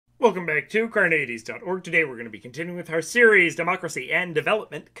Welcome back to Carneades.org. Today we're going to be continuing with our series, Democracy and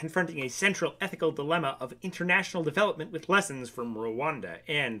Development, confronting a central ethical dilemma of international development with lessons from Rwanda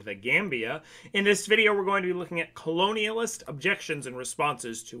and the Gambia. In this video, we're going to be looking at colonialist objections and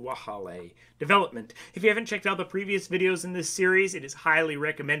responses to Waxaale development. If you haven't checked out the previous videos in this series, it is highly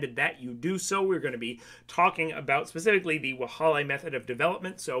recommended that you do so. We're going to be talking about specifically the Waxaale method of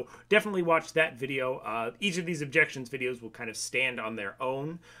development, so definitely watch that video. Each of these objections videos will kind of stand on their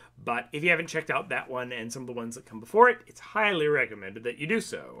own. But if you haven't checked out that one and some of the ones that come before it, it's highly recommended that you do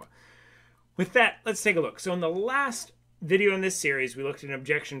so. With that, let's take a look. So in the last video in this series, we looked at an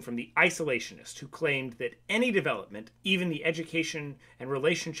objection from the isolationist who claimed that any development, even the education and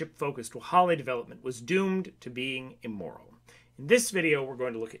relationship-focused Waxaale development, was doomed to being immoral. In this video, we're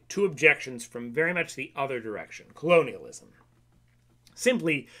going to look at two objections from very much the other direction, colonialism.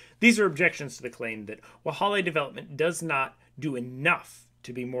 Simply, these are objections to the claim that Waxaale development does not do enough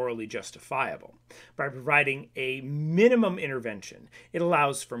to be morally justifiable. By providing a minimum intervention, it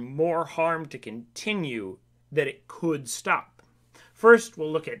allows for more harm to continue that it could stop. First,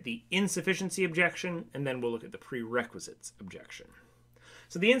 we'll look at the insufficiency objection, and then we'll look at the prerequisites objection.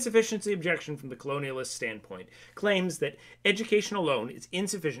 So the insufficiency objection from the colonialist standpoint claims that education alone is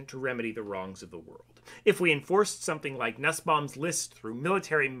insufficient to remedy the wrongs of the world. If we enforced something like Nussbaum's list through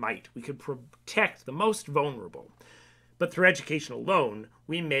military might, we could protect the most vulnerable. But through education alone,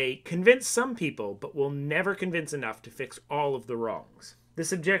 we may convince some people, but will never convince enough to fix all of the wrongs.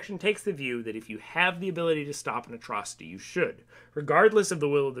 This objection takes the view that if you have the ability to stop an atrocity, you should, regardless of the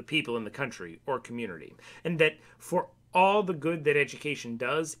will of the people in the country or community, and that for all the good that education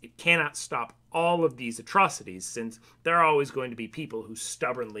does, it cannot stop all of these atrocities, since there are always going to be people who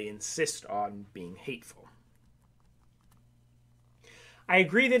stubbornly insist on being hateful. I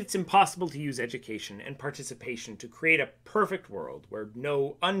agree that it's impossible to use education and participation to create a perfect world where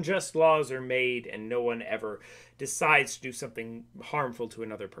no unjust laws are made and no one ever decides to do something harmful to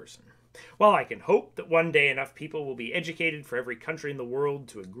another person. While I can hope that one day enough people will be educated for every country in the world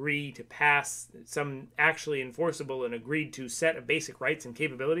to agree to pass some actually enforceable and agreed to set of basic rights and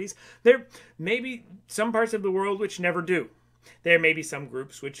capabilities, there may be some parts of the world which never do. There may be some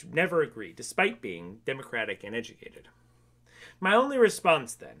groups which never agree, despite being democratic and educated. My only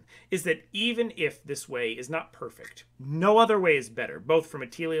response, then, is that even if this way is not perfect, no other way is better, both from a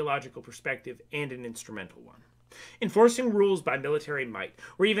teleological perspective and an instrumental one. Enforcing rules by military might,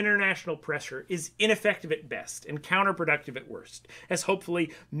 or even international pressure, is ineffective at best and counterproductive at worst, as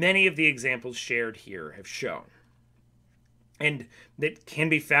hopefully many of the examples shared here have shown, and that can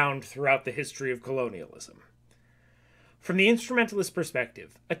be found throughout the history of colonialism. From the instrumentalist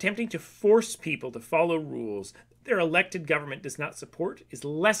perspective, attempting to force people to follow rules their elected government does not support is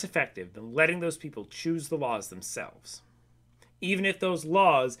less effective than letting those people choose the laws themselves. Even if those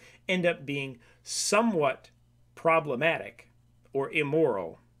laws end up being somewhat problematic or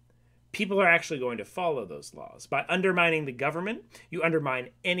immoral, people are actually going to follow those laws. By undermining the government, you undermine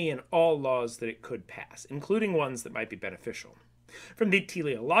any and all laws that it could pass, including ones that might be beneficial. From the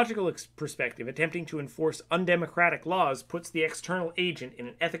teleological perspective, attempting to enforce undemocratic laws puts the external agent in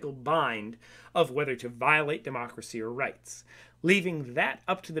an ethical bind of whether to violate democracy or rights. Leaving that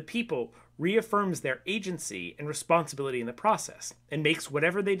up to the people reaffirms their agency and responsibility in the process, and makes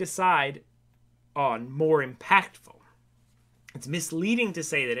whatever they decide on more impactful. It's misleading to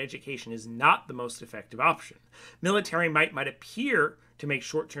say that education is not the most effective option. Military might appear to make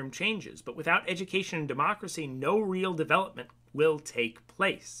short-term changes, but without education and democracy, no real development will take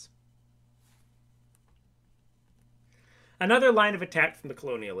place. Another line of attack from the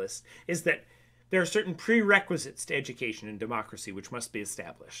colonialists is that there are certain prerequisites to education and democracy which must be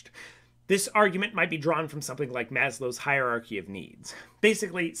established. This argument might be drawn from something like Maslow's hierarchy of needs.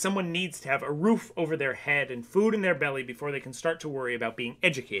 Basically, someone needs to have a roof over their head and food in their belly before they can start to worry about being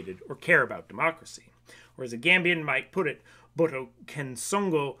educated or care about democracy. Or as a Gambian might put it, boto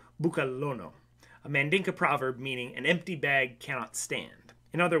kensongo bukalono, a Mandinka proverb meaning an empty bag cannot stand.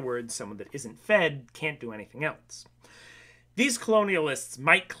 In other words, someone that isn't fed can't do anything else. These colonialists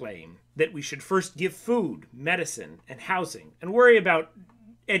might claim that we should first give food, medicine, and housing, and worry about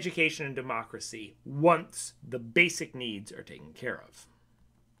education and democracy once the basic needs are taken care of.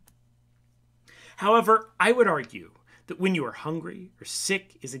 However, I would argue that when you are hungry or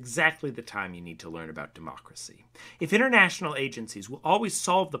sick is exactly the time you need to learn about democracy. If international agencies will always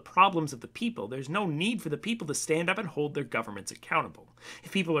solve the problems of the people, there's no need for the people to stand up and hold their governments accountable.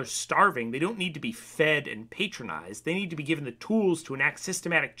 If people are starving, they don't need to be fed and patronized. They need to be given the tools to enact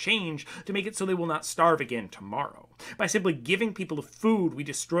systematic change to make it so they will not starve again tomorrow. By simply giving people food, we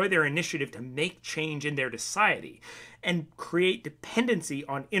destroy their initiative to make change in their society. and create dependency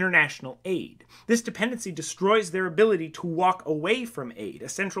on international aid. This dependency destroys their ability to walk away from aid, a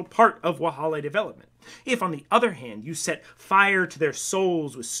central part of Waxaale development. If, on the other hand, you set fire to their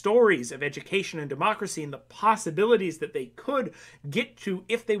souls with stories of education and democracy and the possibilities that they could get to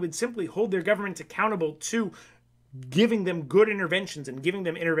if they would simply hold their governments accountable to giving them good interventions and giving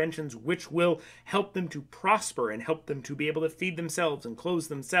them interventions which will help them to prosper and help them to be able to feed themselves and clothe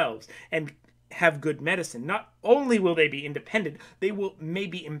themselves and have good medicine, not only will they be independent, they may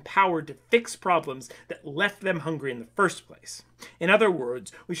be empowered to fix problems that left them hungry in the first place. In other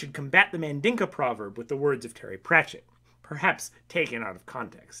words, we should combat the Mandinka proverb with the words of Terry Pratchett, perhaps taken out of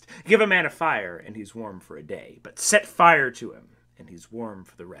context. Give a man a fire and he's warm for a day, but set fire to him and he's warm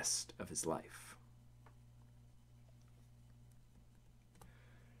for the rest of his life.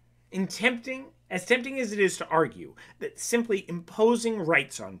 As tempting as it is to argue that simply imposing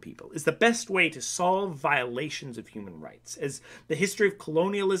rights on people is the best way to solve violations of human rights, as the history of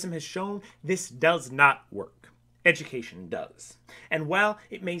colonialism has shown, this does not work. Education does. And while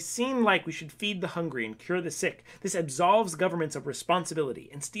it may seem like we should feed the hungry and cure the sick, this absolves governments of responsibility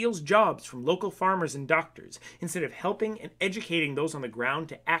and steals jobs from local farmers and doctors. Instead of helping and educating those on the ground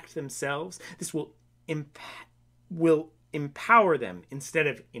to act themselves, this will empower them instead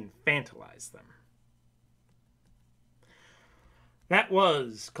of infantilize them. That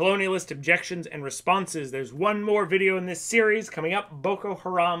was Colonialist Objections and Responses. There's one more video in this series coming up, Boko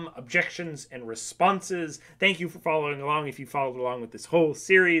Haram Objections and Responses. Thank you for following along if you followed along with this whole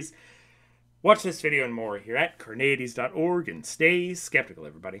series. Watch this video and more here at Carneades.org, and stay skeptical,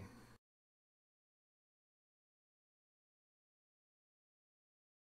 everybody.